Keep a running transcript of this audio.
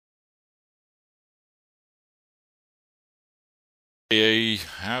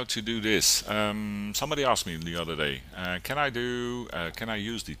How to do this? Somebody asked me the other day, can I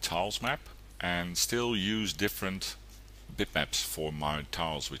use the tiles map and still use different bitmaps for my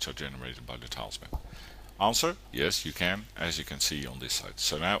tiles which are generated by the tiles map? Answer, yes, you can, as you can see on this side.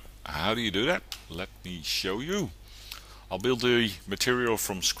 So now, how do you do that? Let me show you. I'll build the material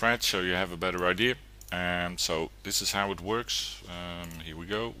from scratch so you have a better idea. So this is how it works. Here we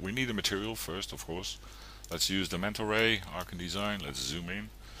go. We need a material first, of course. Let's use the mental ray, Arc and Design. Let's zoom in.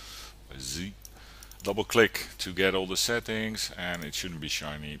 Z. Double click to get all the settings, and it shouldn't be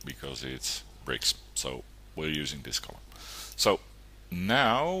shiny because it's bricks. So we're using this color. So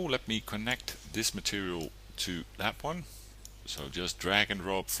now let me connect this material to that one. So just drag and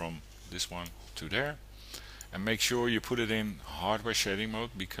drop from this one to there. And make sure you put it in hardware shading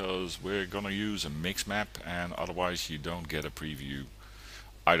mode because we're gonna use a mix map, and otherwise you don't get a preview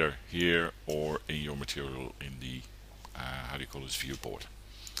either here or in your material in the how do you call this, viewport.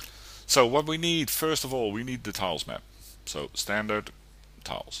 So what we need, first of all, we need the tiles map. So standard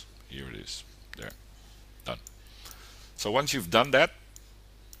tiles, here it is, there, done. So once you've done that,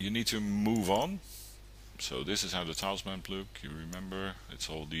 you need to move on. So this is how the tiles map look. You remember, it's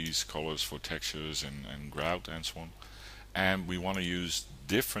all these colors for textures and grout and so on. And we want to use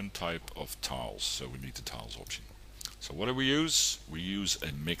different type of tiles, so we need the tiles option. So what do we use? We use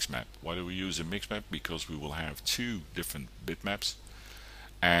a mix map. Why do we use a mix map? Because we will have two different bitmaps,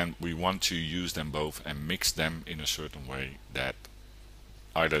 and we want to use them both and mix them in a certain way that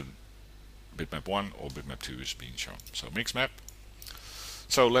either bitmap 1 or bitmap 2 is being shown. So mix map.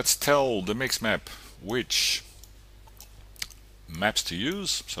 So let's tell the mix map which maps to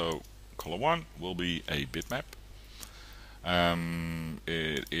use. So color 1 will be a bitmap.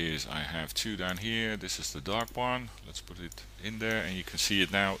 It is, I have two down here. This is the dark one. Let's put it in there, and you can see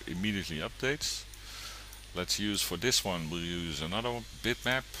it now immediately updates. Let's use, for this one, we'll use another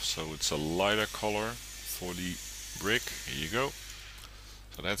bitmap. So it's a lighter color for the brick. Here you go.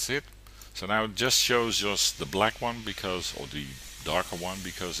 So that's it. So now it just shows just the black one because, or the darker one,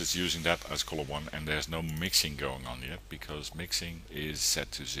 because it's using that as color 1, and there's no mixing going on yet because mixing is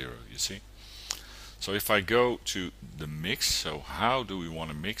set to 0, you see. So if I go to the mix, so how do we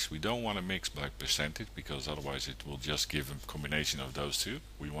want to mix? We don't want to mix by percentage because otherwise it will just give a combination of those two.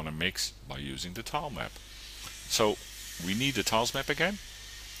 We want to mix by using the tile map. So we need the tiles map again,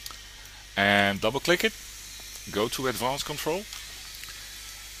 and double click it, go to advanced control,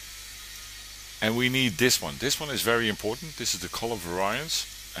 and we need this one. This one is very important. This is the color variance,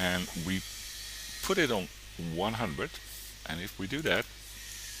 and we put it on 100, and if we do that,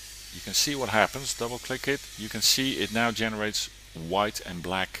 you can see what happens. Double click it, you can see it now generates white and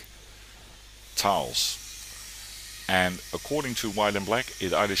black tiles, and according to white and black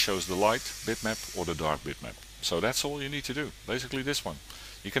it either shows the light bitmap or the dark bitmap. So that's all you need to do, basically this one.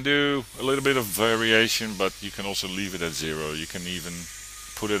 You can do a little bit of variation, but you can also leave it at 0. You can even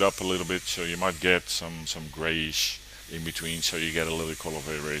put it up a little bit, so you might get some grayish in between, so you get a little color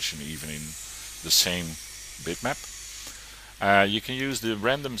variation even in the same bitmap. You can use the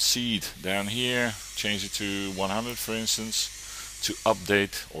random seed down here, change it to 100 for instance, to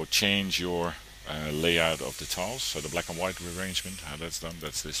update or change your layout of the tiles. So the black and white arrangement, how that's done,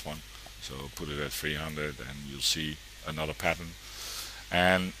 that's this one. So put it at 300 and you'll see another pattern.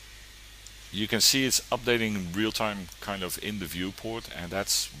 And you can see it's updating in real time kind of in the viewport, and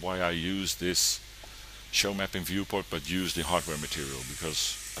that's why I use this show map in viewport but use the hardware material,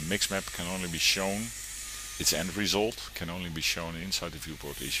 because a mix map can only be shown, its end result can only be shown inside the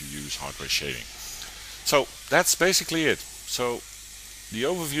viewport if you use hardware shading. So that's basically it. So the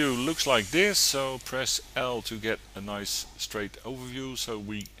overview looks like this. So press L to get a nice straight overview. So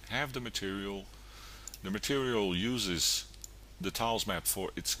we have the material. The material uses the tiles map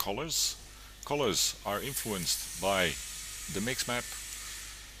for its colors. Colors are influenced by the mix map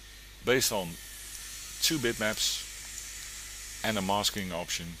based on two bitmaps and a masking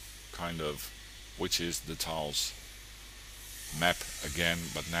option, kind of, which is the tiles map again,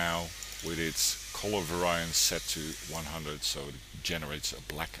 but now with its color variance set to 100, so it generates a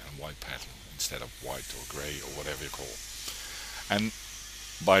black and white pattern instead of white or gray or whatever you call. And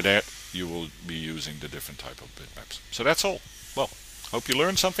by that you will be using the different type of bitmaps. So that's all. Well, hope you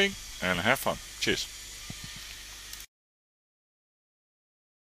learned something and have fun. Cheers.